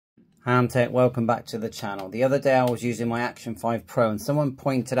Hamtech, welcome back to the channel. The other day I was using my Action 5 Pro and someone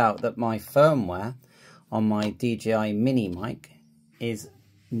pointed out that my firmware on my Dji Mini mic needs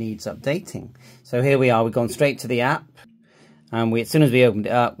updating. So here we are, we've gone straight to the app, and as soon as we opened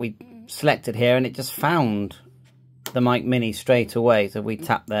it up, we selected here and it just found the Mic Mini straight away. So if we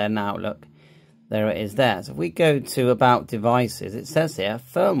tap there now, look, there it is there. So if we go to About Devices, it says here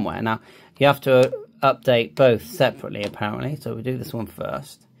firmware. Now you have to update both separately apparently, so we do this one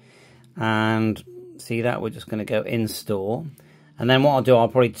first. And see that, we're just going to go install, and then what I'll do, I'll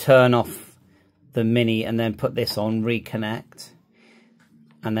probably turn off the Mini and then put this on, reconnect,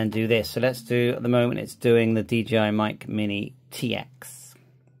 and then do this. So let's do, at the moment it's doing the Dji Mic Mini TX.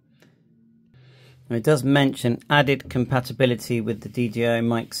 Now it does mention added compatibility with the Dji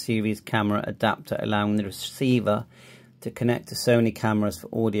Mic series camera adapter, allowing the receiver to connect to Sony cameras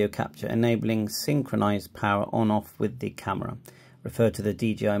for audio capture, enabling synchronized power on off with the camera. Refer to the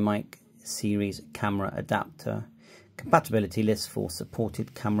Dji Mic series camera adapter. Compatibility list for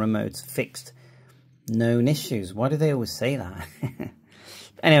supported camera modes fixed. Known issues. Why do they always say that?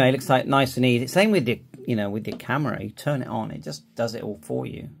 Anyway, it looks like nice and easy. Same with with your camera. You turn it on, it just does it all for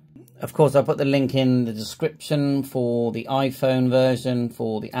you. Of course, I'll put the link in the description for the iPhone version,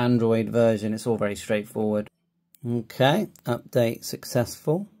 for the Android version. It's all very straightforward. Okay, update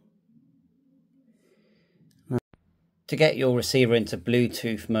successful. To get your receiver into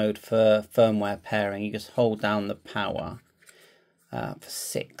Bluetooth mode for firmware pairing, you just hold down the power for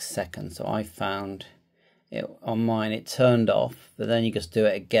 6 seconds. So I found it on mine, it turned off, but then you just do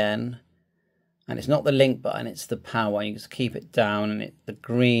it again. And it's not the link button, it's the power. You just keep it down and the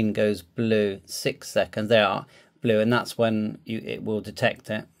green goes blue. 6 seconds, they are blue, and that's when it will detect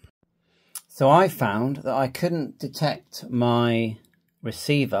it. So I found that I couldn't detect my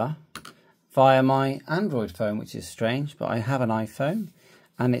receiver via my Android phone, which is strange, but I have an iPhone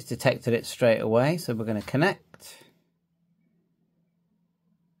and it's detected it straight away. So we're going to connect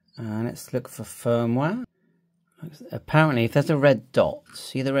and let's look for firmware. Apparently if there's a red dot,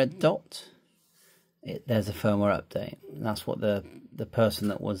 see the red dot? There's a firmware update. That's what the person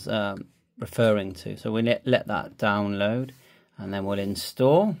that was referring to. So we let that download and then we'll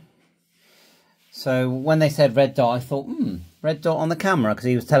install. So when they said red dot, I thought, red dot on the camera, because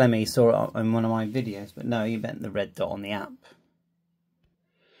he was telling me he saw it in one of my videos, but no, he meant the red dot on the app.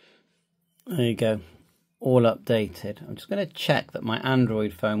 There you go, all updated. I'm just going to check that my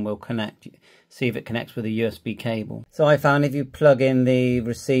Android phone will connect, see if it connects with a USB cable. So I found if you plug in the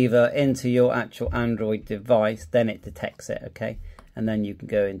receiver into your actual Android device, then it detects it, okay? And then you can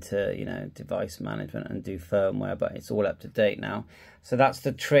go into, device management and do firmware, but it's all up to date now. So that's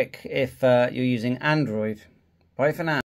the trick if you're using Android. Bye for now.